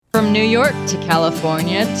From New York to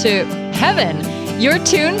California to heaven, you're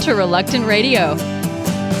tuned to Reluctant Radio.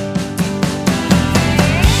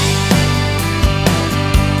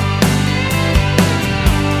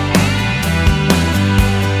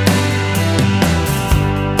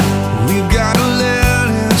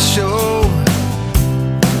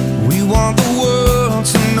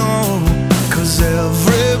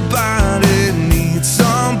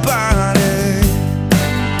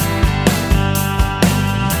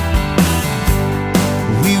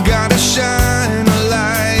 Shine a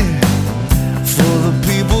light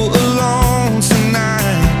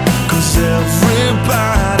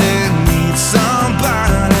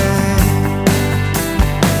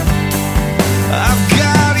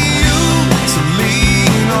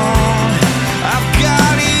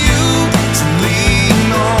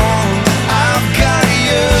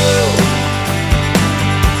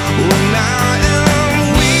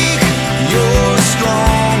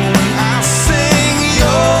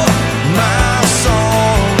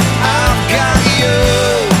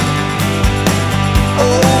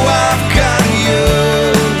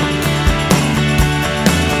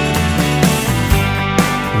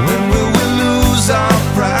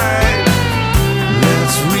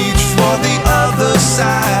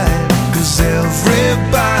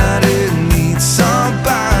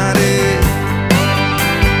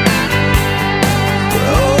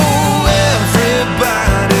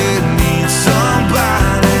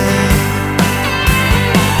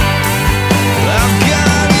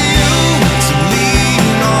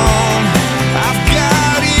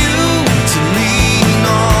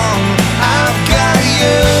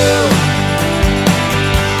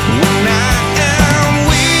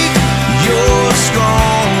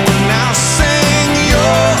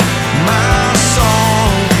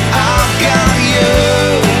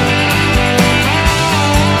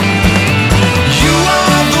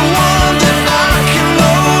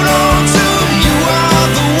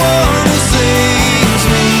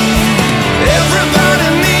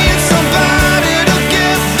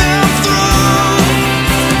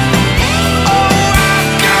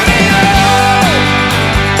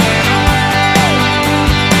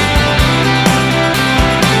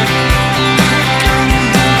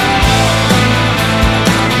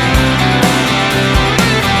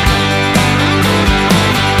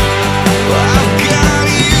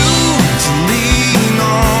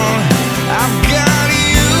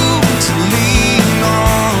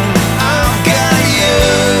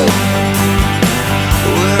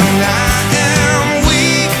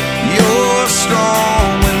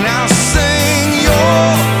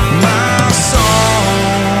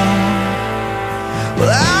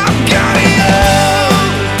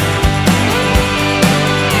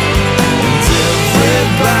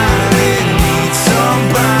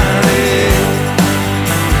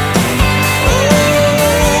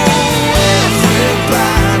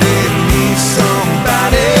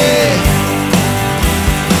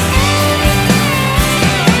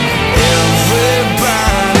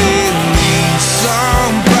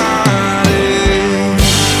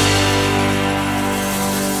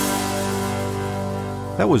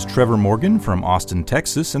That was Trevor Morgan from Austin,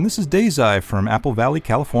 Texas, and this is Dazai from Apple Valley,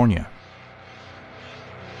 California.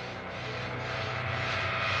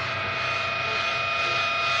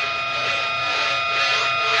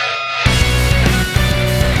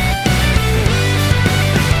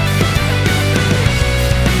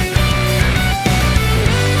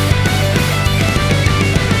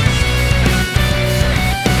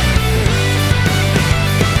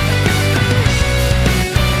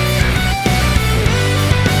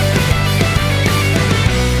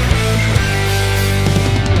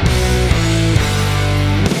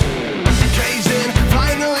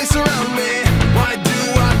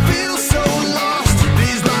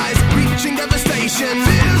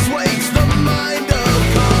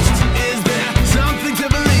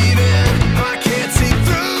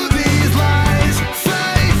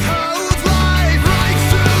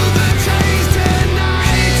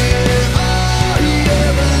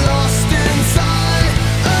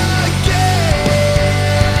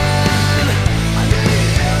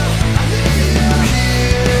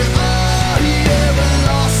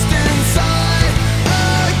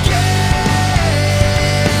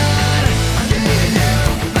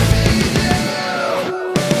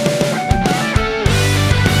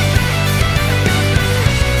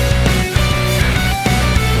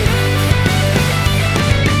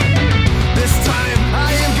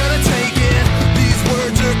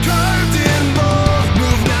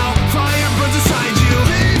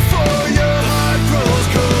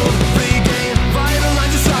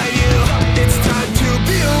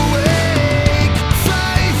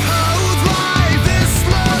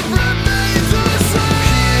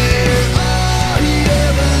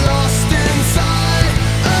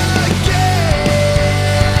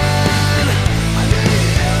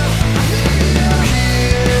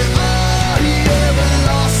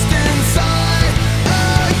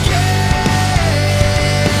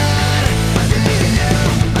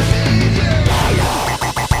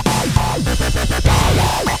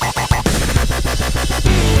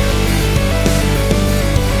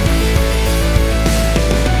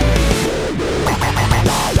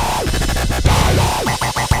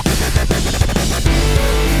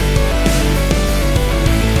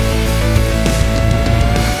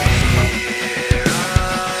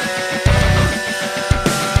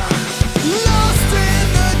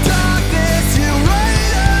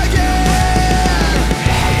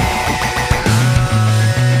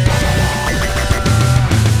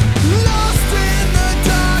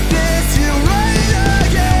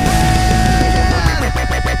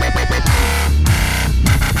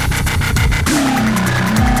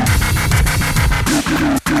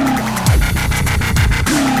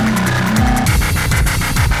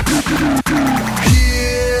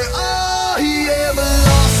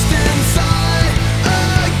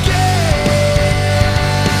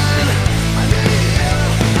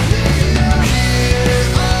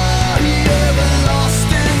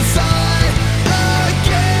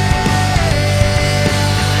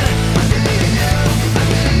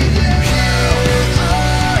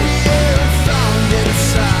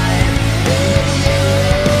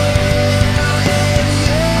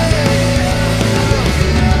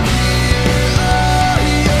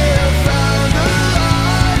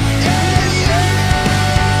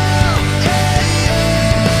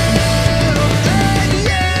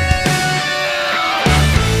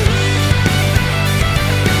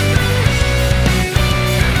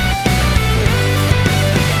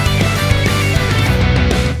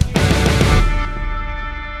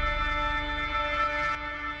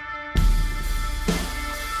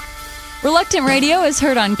 Reluctant Radio is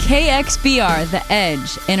heard on KXBR, The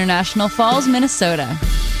Edge, International Falls, Minnesota.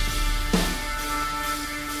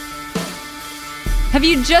 Have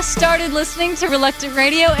you just started listening to Reluctant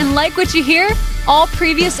Radio and like what you hear? All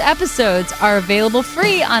previous episodes are available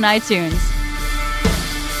free on iTunes.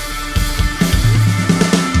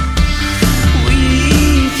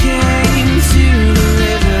 We came to the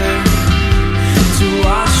river to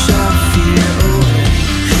wash our fear away.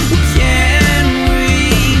 Can we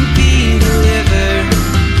be delivered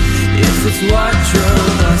if it's what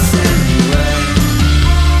drove us anyway?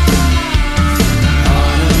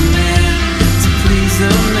 The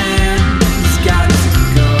man has got to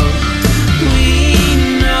go. We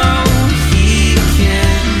know he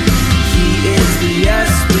can. He is the yes,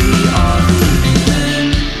 we are the amen.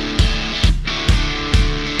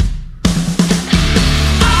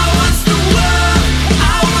 I was the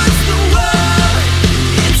world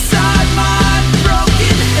inside my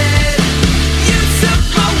broken head. You took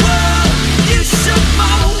my world, you shook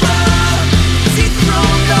my world.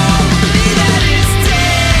 Dethroned all of me that is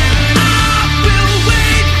dead. I will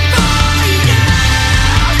wait for you.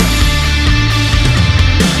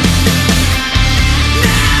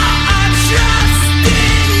 Now I trust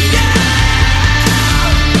in you.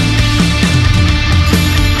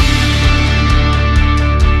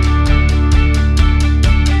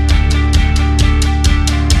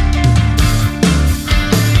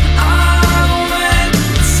 I went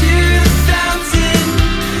to the fountain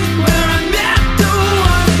where I met the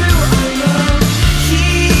one who I love. He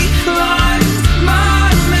climbed my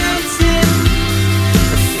mountain,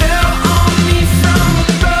 fell on me from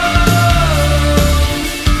above.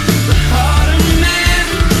 The heart of man,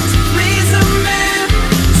 to please a man,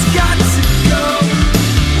 has got to go.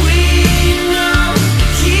 We know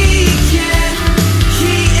he can.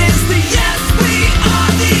 He is the yes, we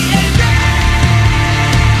are the amen.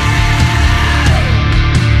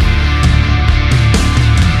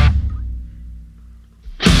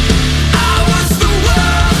 I was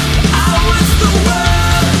the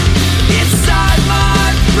world inside my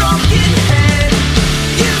broken head.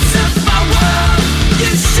 You took my world,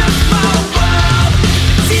 you shook my world.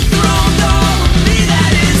 Dethroned all of me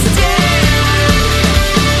that is dead.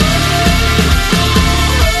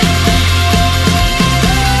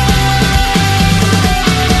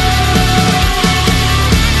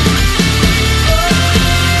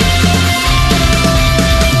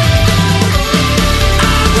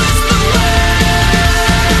 I was the world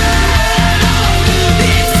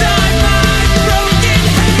inside my broken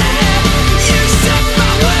head. You shook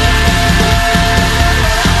my world.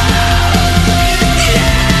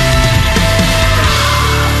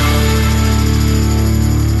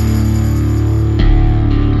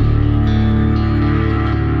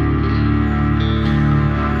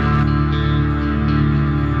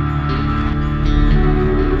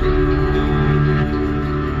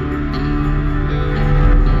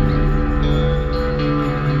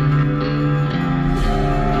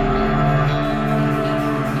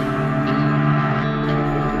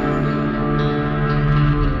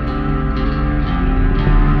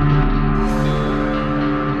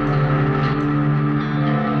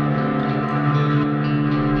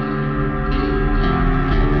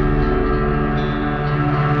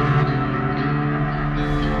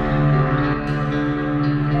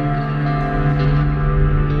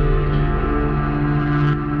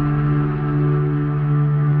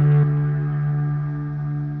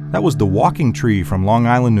 That was The Walking Tree from Long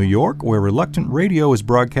Island, New York, where Reluctant Radio is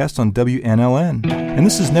broadcast on WNLN. And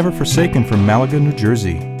this is Never Forsaken from Malaga, New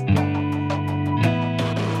Jersey.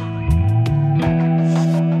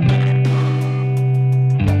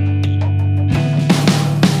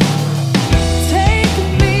 Take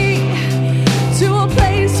me to a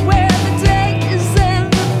place where the days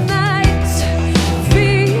and the nights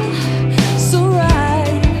feel so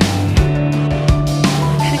right,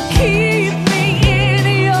 and keep me in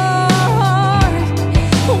your heart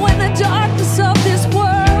when the darkness of this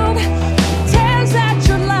world tears at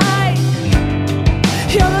your light.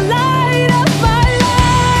 You're the light of my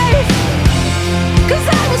life, 'cause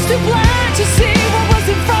I was too blind to see what was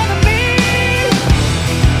in front of me.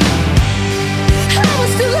 I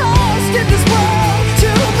was too lost in this world to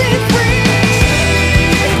be free.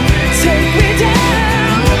 Take me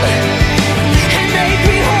down and make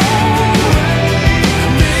me whole.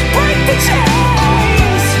 Break the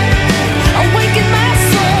chains, awaken my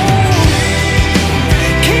soul.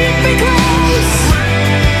 Keep me close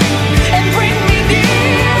and bring me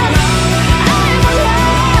near. I am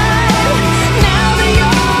alive now that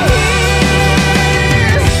you're here.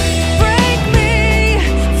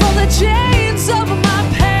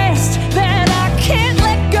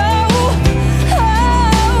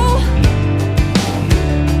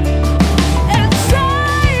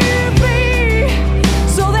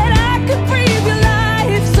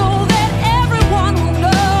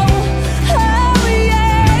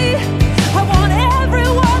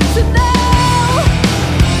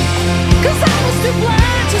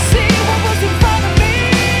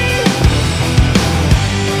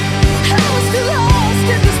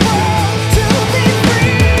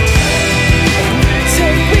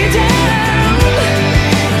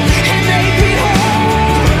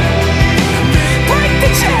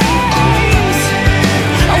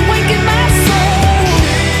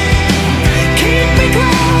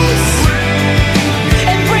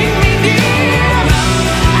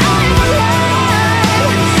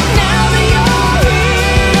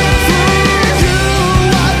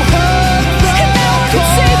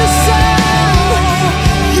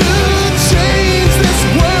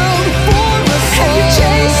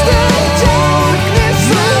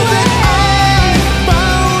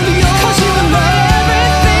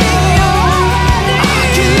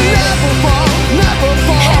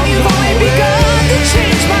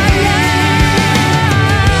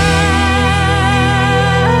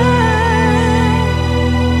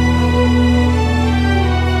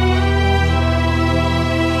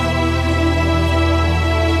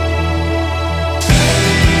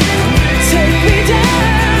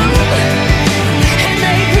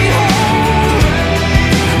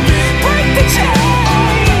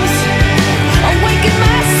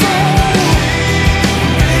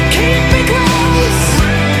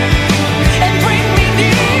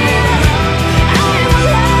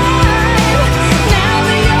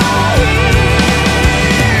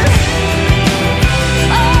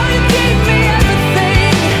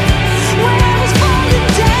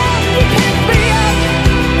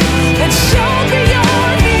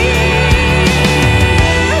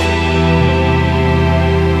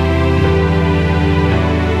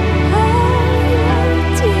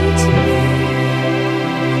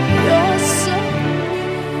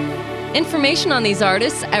 information on these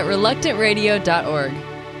artists at reluctantradio.org.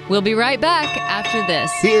 We'll be right back after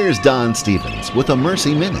this. Here's Don Stevens with a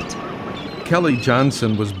Mercy Minute. Kelly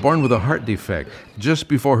Johnson was born with a heart defect. Just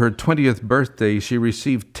before her 20th birthday, she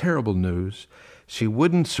received terrible news. She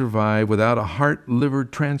wouldn't survive without a heart-liver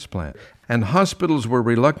transplant, and hospitals were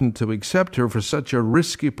reluctant to accept her for such a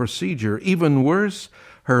risky procedure. Even worse,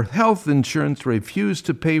 her health insurance refused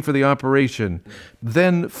to pay for the operation.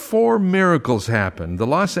 Then 4 miracles happened. The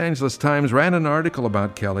Los Angeles Times ran an article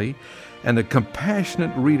about Kelly, and a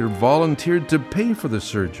compassionate reader volunteered to pay for the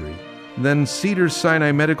surgery. Then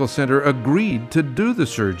Cedars-Sinai Medical Center agreed to do the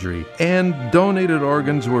surgery, and donated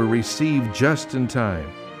organs were received just in time.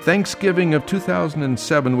 Thanksgiving of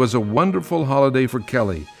 2007 was a wonderful holiday for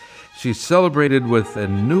Kelly. She celebrated with a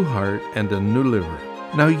new heart and a new liver.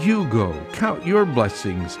 Now you go, count your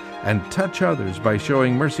blessings, and touch others by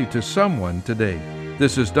showing mercy to someone today.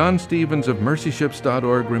 This is Don Stevens of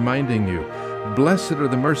mercyships.org reminding you, blessed are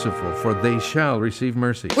the merciful, for they shall receive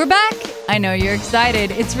mercy. We're back. I know you're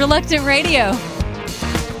excited. It's Reluctant Radio.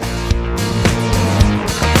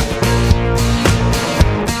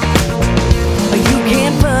 You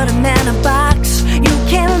can't put him in a box. You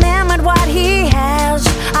can't limit what he has.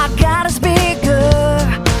 I got us bigger.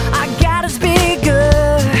 I got us bigger.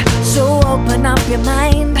 So open up your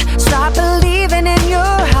mind. Start believing in your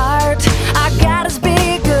heart. I got us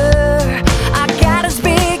bigger. I got us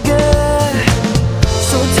bigger.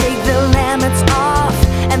 So take the limits off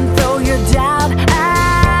and throw your doubt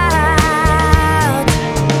out.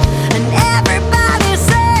 And everybody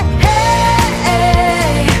say,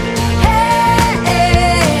 hey, hey,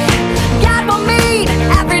 hey. God will meet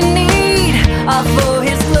every need for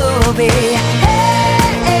His glory. Hey,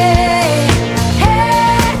 hey,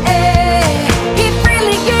 hey. He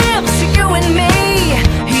freely gives to you and me.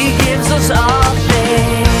 He gives us all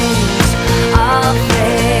things, all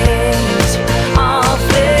things, all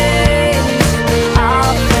things,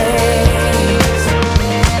 all things.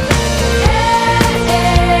 Hey,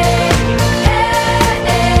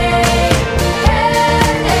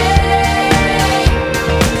 hey,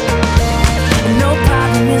 no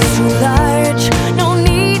problem is too large, no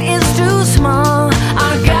need is too small.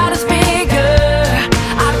 Our God is bigger,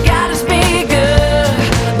 our God is bigger.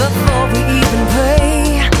 Before we even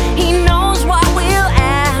pray, He knows what we'll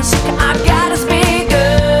ask. Our God is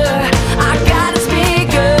bigger, our God is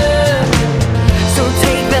bigger. So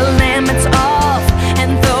take the limits off and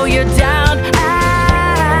throw your doubt out.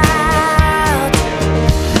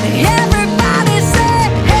 Everybody say,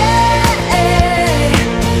 hey, hey,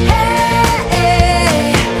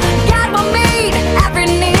 hey. God will meet every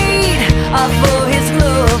need for His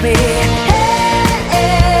glory.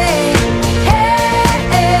 Hey, hey,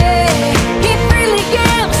 He freely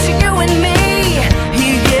gives to you and me. He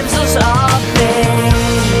gives us all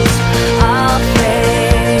things, all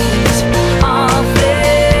things, all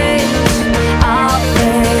things, all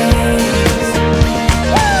things.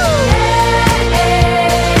 Woo!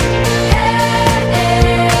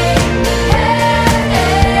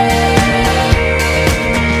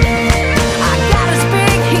 Our God is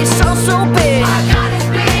big, He's so big. Our God is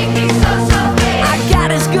big, He's so big. Our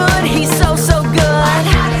God is good, He's so good. Our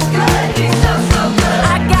God is good, He's so good.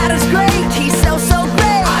 Our God is great, He's so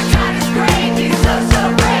great. Our God is great, He's so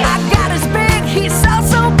great. Our God is big, He's so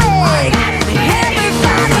big.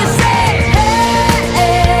 Everybody say, hey,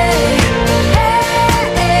 hey.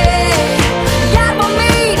 God will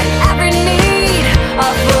meet every need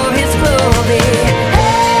for His glory.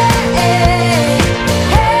 Hey,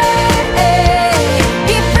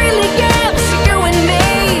 He freely gives to you and me.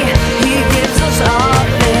 He gives us all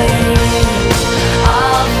things,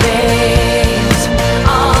 all things,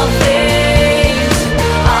 all things,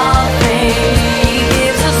 all things. He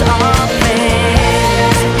gives us all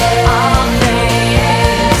things, all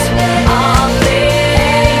things, all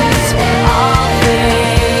things, all things.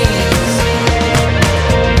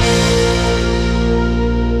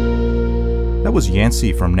 That was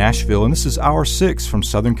Yancey from Nashville, and this is Hour 6 from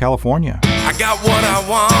Southern California. I got what I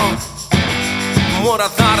want, what I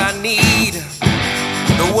thought I need.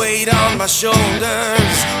 The weight on my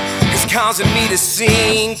shoulders is causing me to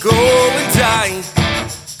sink, and die.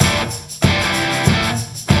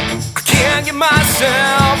 I can't get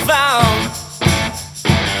myself out.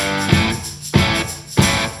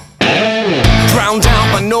 Drowned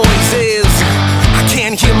out my noises, I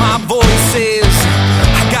can't hear my voices.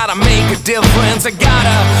 I gotta make a difference, I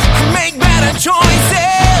gotta make better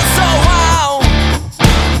choices. So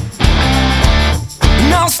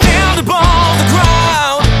I'll stand above the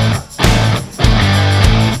crowd.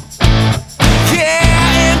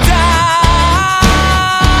 Yeah, and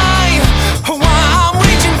I'm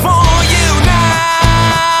reaching for you.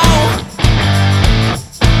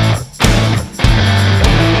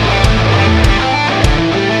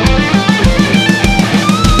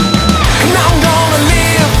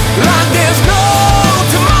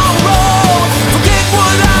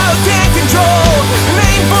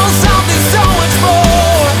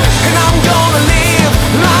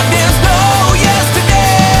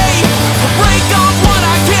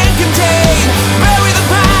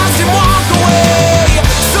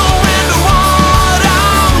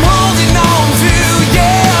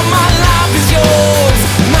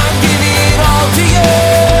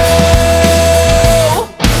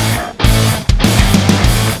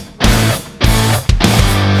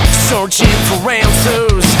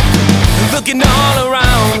 looking all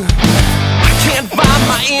around. I can't find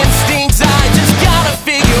my instincts, I just gotta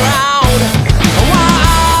figure out why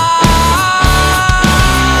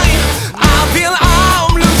I feel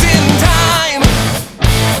I'm losing time.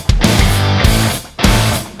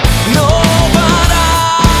 No, but I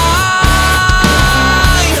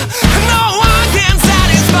know I can't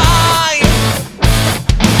satisfy.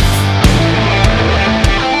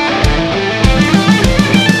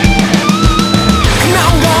 Now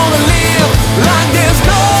I'm gonna live like there's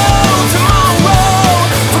no tomorrow.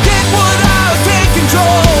 Forget what I take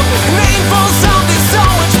control and aim for something so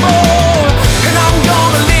much more. And I'm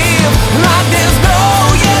gonna live like there's no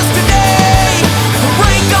yesterday.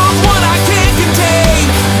 Break off what I can't contain,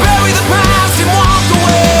 bury the past and walk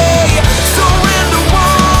away. Surrender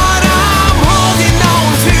what I'm holding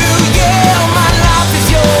on to. Yeah, my life is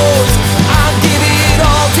yours, I'll give it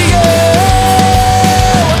all to you.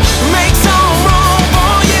 Make some room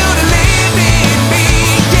for you to live in me.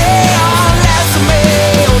 Yeah, less a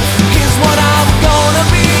male is what I'm gonna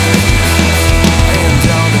be. And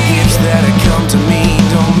all the gifts that have come to me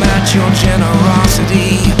don't match your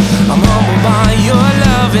generosity. I'm humbled by your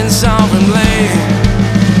love and sovereign blame.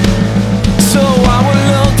 So I will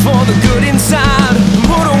look for the good inside,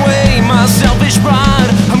 put away my selfish pride.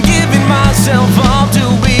 I'm giving myself up to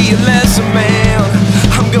be a lesser man.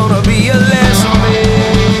 I'm gonna be a lesser man.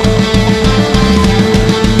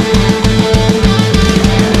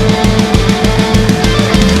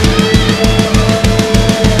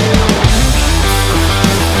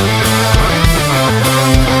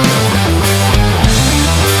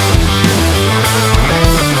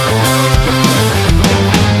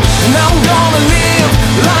 And I'm gonna live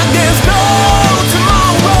like there's no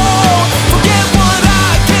tomorrow. Forget what I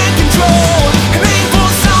can't control and aim for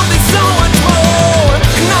something so much more.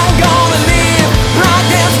 And I'm gonna live like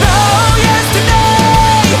there's no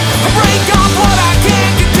yesterday. Break off what I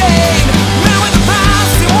can't contain, bury the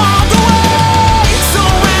past and walk away.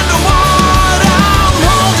 Surrender what I'm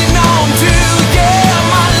holding on to. Yeah,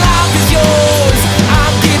 my life is yours,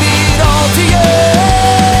 I'll give it all to you.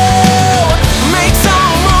 Make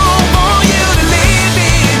some room for you to live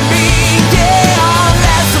in me. Yeah,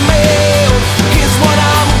 less a male is what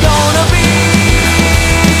I'm gonna be.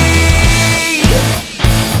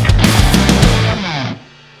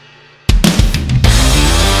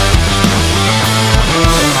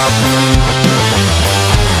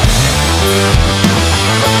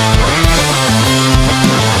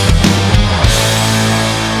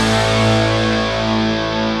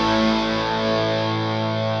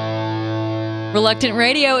 Reluctant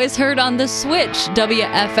Radio is heard on The Switch,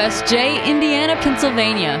 WFSJ, Indiana,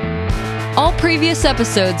 Pennsylvania. All previous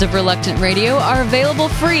episodes of Reluctant Radio are available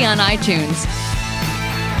free on iTunes.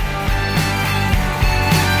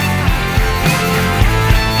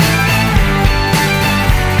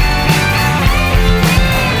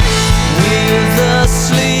 We're the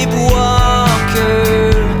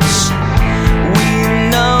sleepwalkers. We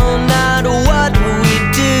know not what we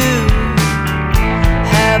do.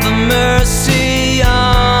 Have mercy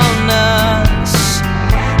on us.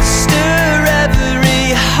 Stir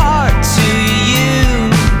every heart to you.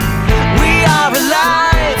 We are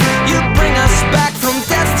alive. You bring us back.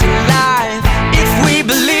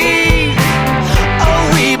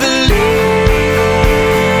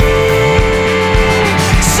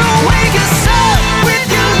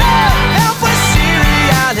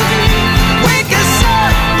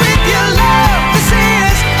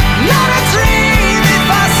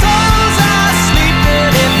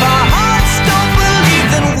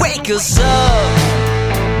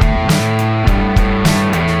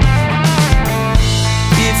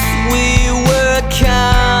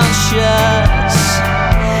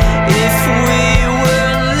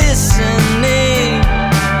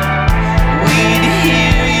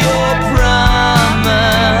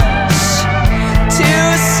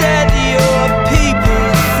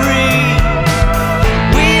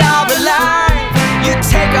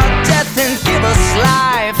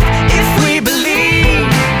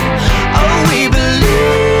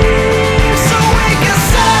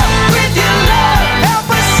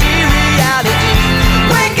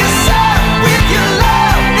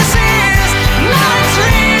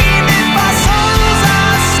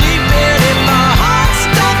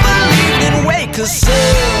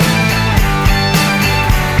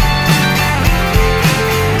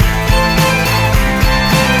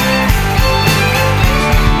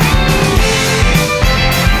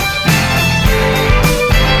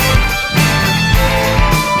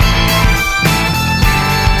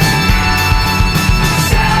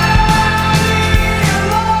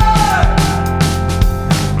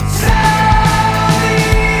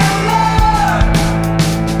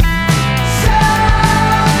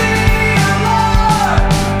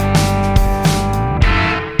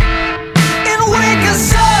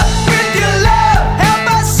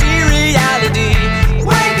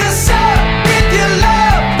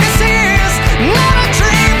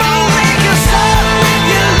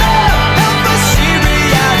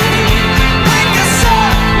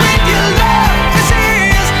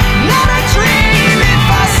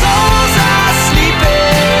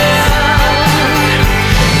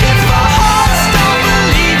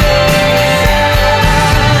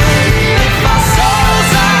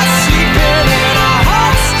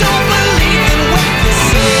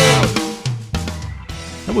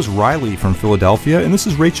 That was Riley from Philadelphia, and this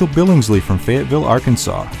is Rachel Billingsley from Fayetteville,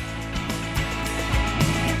 Arkansas.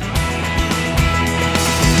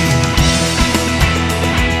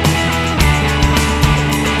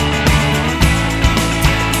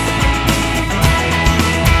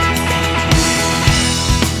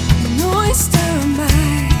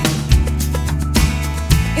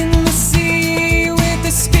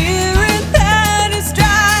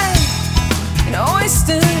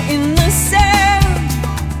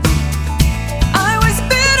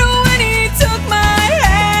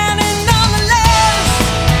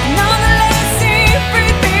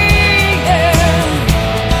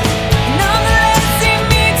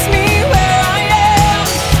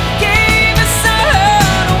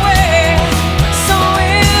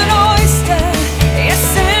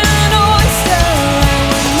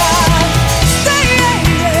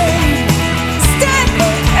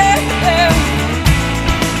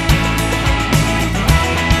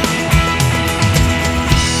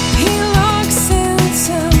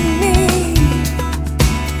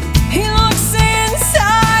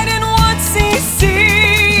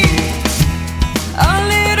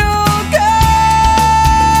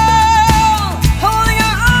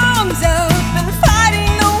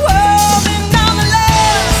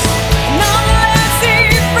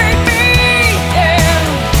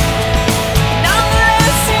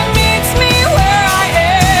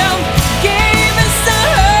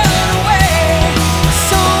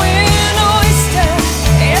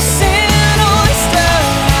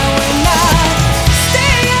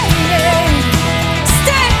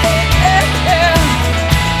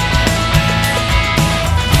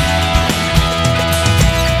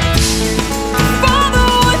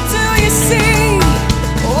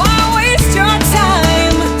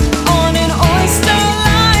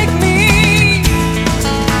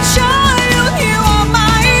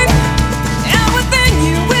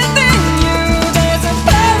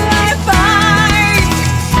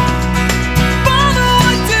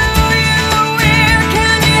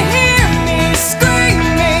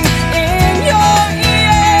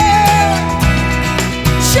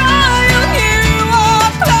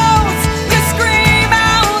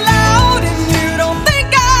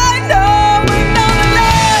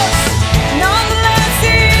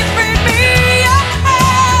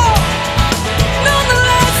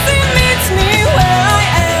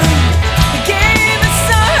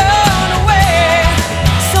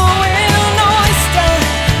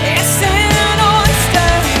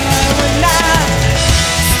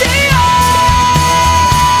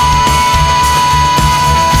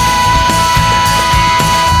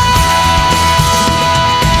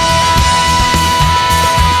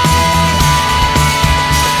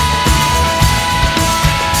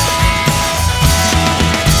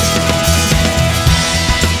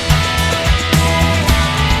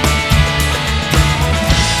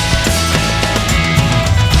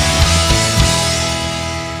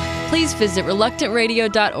 Visit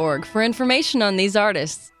reluctantradio.org for information on these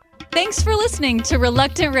artists. Thanks for listening to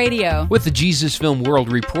Reluctant Radio. With the Jesus Film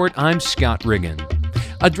World Report, I'm Scott Riggin.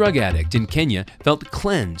 A drug addict in Kenya felt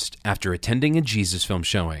cleansed after attending a Jesus film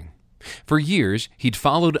showing. For years, he'd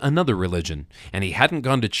followed another religion, and he hadn't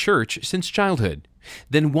gone to church since childhood.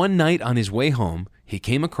 Then one night on his way home, he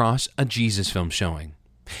came across a Jesus film showing.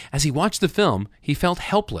 As he watched the film, he felt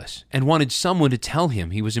helpless and wanted someone to tell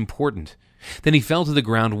him he was important. Then he fell to the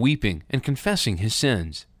ground weeping and confessing his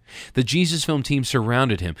sins. The Jesus Film team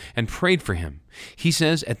surrounded him and prayed for him. He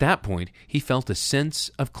says at that point he felt a sense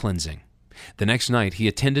of cleansing. The next night he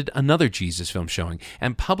attended another Jesus Film showing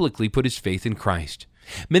and publicly put his faith in Christ.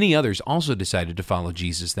 Many others also decided to follow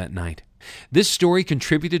Jesus that night. This story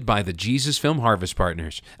contributed by the Jesus Film Harvest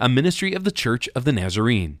Partners, a ministry of the Church of the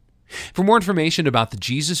Nazarene. For more information about the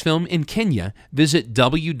Jesus Film in Kenya, visit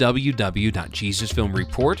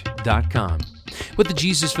www.jesusfilmreport.com. With the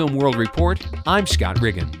Jesus Film World Report, I'm Scott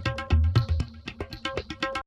Riggin.